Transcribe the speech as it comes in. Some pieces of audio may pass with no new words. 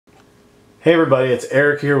Hey everybody, it's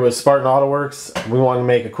Eric here with Spartan Auto Works. We wanted to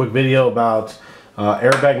make a quick video about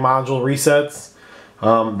airbag module resets.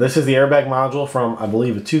 This is the airbag module from, I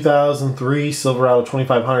believe, a 2003 Silverado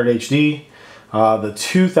 2500 HD. The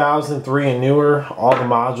 2003 and newer, all the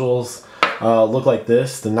modules look like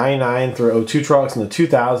this. The 99 through 02 trucks and the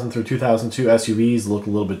 2000 through 2002 SUVs look a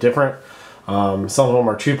little bit different. Some of them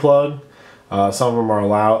are two plug. Some of them are a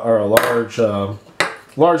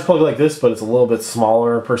large plug like this, but it's a little bit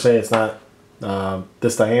smaller per se. It's not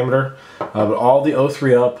this diameter, but all the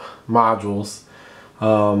 03 up modules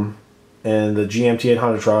and the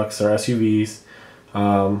GMT800 trucks or SUVs,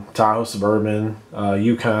 Tahoe, Suburban,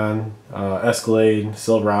 Yukon, Escalade,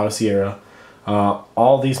 Silverado, Sierra,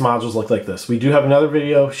 all these modules look like this. We do have another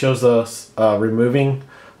video shows us removing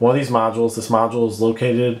one of these modules. This module is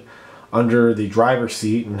located under the driver's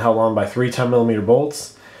seat and held on by three 10mm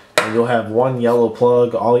bolts. And you'll have one yellow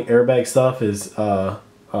plug. All the airbag stuff is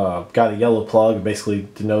got a yellow plug. It basically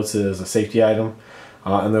denotes it as a safety item.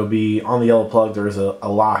 And there'll be, on the yellow plug, there is a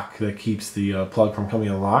lock that keeps the plug from coming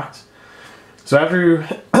unlocked. So after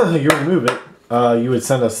you remove it, you would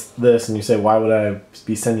send us this and you say, why would I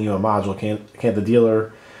be sending you a module? Can't the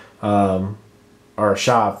dealer or a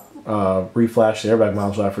shop reflash the airbag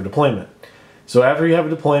module after deployment? So after you have a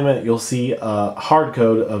deployment, you'll see a hard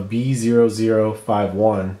code of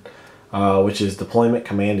B0051, which is deployment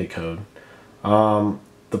commanded code.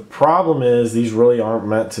 The problem is these really aren't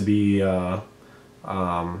meant to be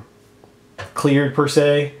cleared per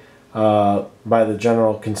se by the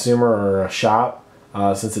general consumer or a shop,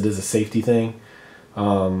 since it is a safety thing.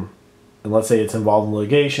 And let's say it's involved in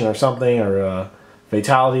litigation or something, or a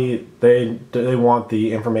fatality, they want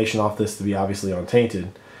the information off this to be obviously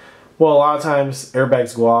untainted. Well, a lot of times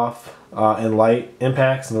airbags go off in light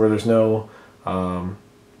impacts and where there's no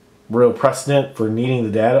real precedent for needing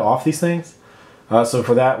the data off these things. So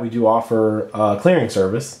for that, we do offer a clearing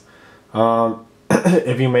service.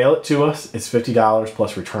 If you mail it to us, it's $50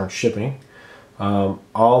 plus return shipping.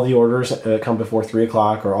 All the orders that come before 3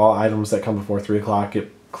 o'clock, or all items that come before 3 o'clock,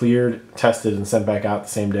 get cleared, tested, and sent back out the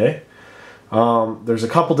same day. There's a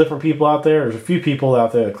couple different people out there. There's a few people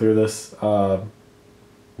out there that clear this.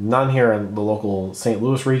 None here in the local St.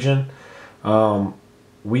 Louis region.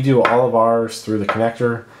 We do all of ours through the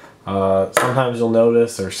connector. Sometimes you'll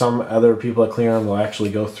notice there's some other people that clear them, they'll actually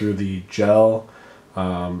go through the gel.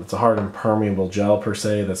 It's a hard impermeable gel per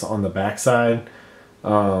se that's on the back side.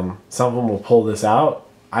 Some of them will pull this out.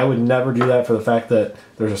 I would never do that for the fact that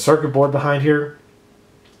there's a circuit board behind here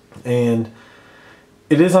and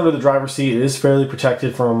it is under the driver's seat. It is fairly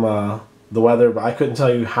protected from the weather, but I couldn't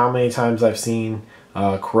tell you how many times I've seen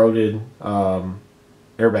corroded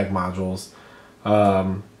airbag modules.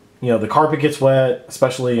 You know, the carpet gets wet,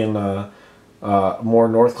 especially in more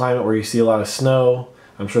north climate where you see a lot of snow.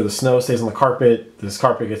 I'm sure the snow stays on the carpet. This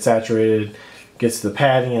carpet gets saturated, gets to the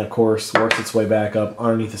padding, and of course works its way back up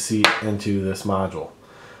underneath the seat into this module.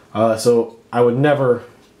 So I would never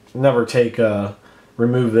take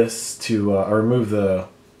remove this to or remove the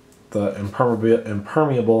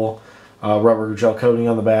impermeable rubber gel coating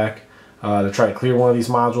on the back to try to clear one of these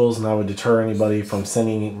modules, and I would deter anybody from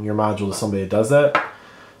sending your module to somebody that does that.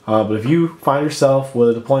 But if you find yourself with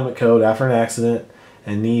a deployment code after an accident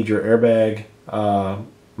and need your airbag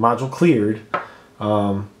module cleared,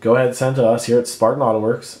 go ahead and send to us here at Spartan Auto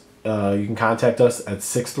Works. You can contact us at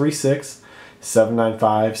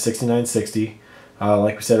 636-795-6960.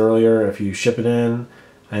 Like we said earlier, if you ship it in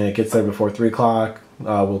and it gets there before 3 o'clock,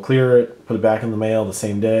 we'll clear it, put it back in the mail the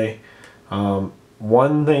same day.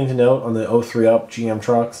 One thing to note on the 03 up GM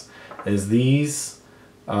trucks is these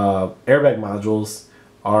airbag modules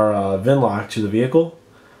are VIN locked to the vehicle.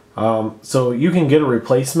 So you can get a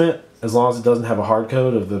replacement as long as it doesn't have a hard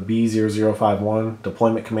code of the B0051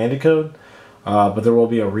 deployment commanded code, but there will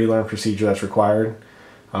be a relearn procedure that's required.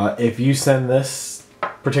 If you send this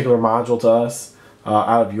particular module to us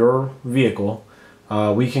out of your vehicle,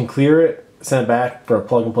 we can clear it, send it back for a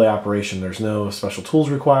plug-and-play operation. There's no special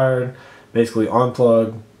tools required. Basically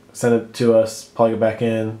unplug, send it to us, plug it back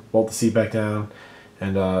in, bolt the seat back down,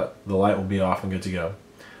 and the light will be off and good to go.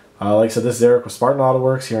 Like I said, this is Eric with Spartan Auto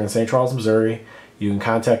Works here in St. Charles, Missouri. You can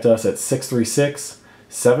contact us at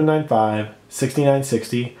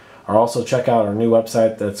 636-795-6960, or also check out our new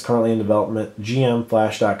website that's currently in development,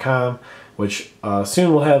 gmflash.com, which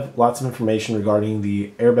soon will have lots of information regarding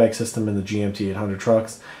the airbag system in the GMT800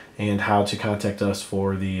 trucks and how to contact us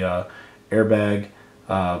for the airbag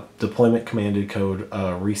deployment commanded code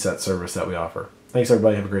reset service that we offer. Thanks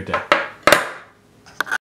everybody, have a great day.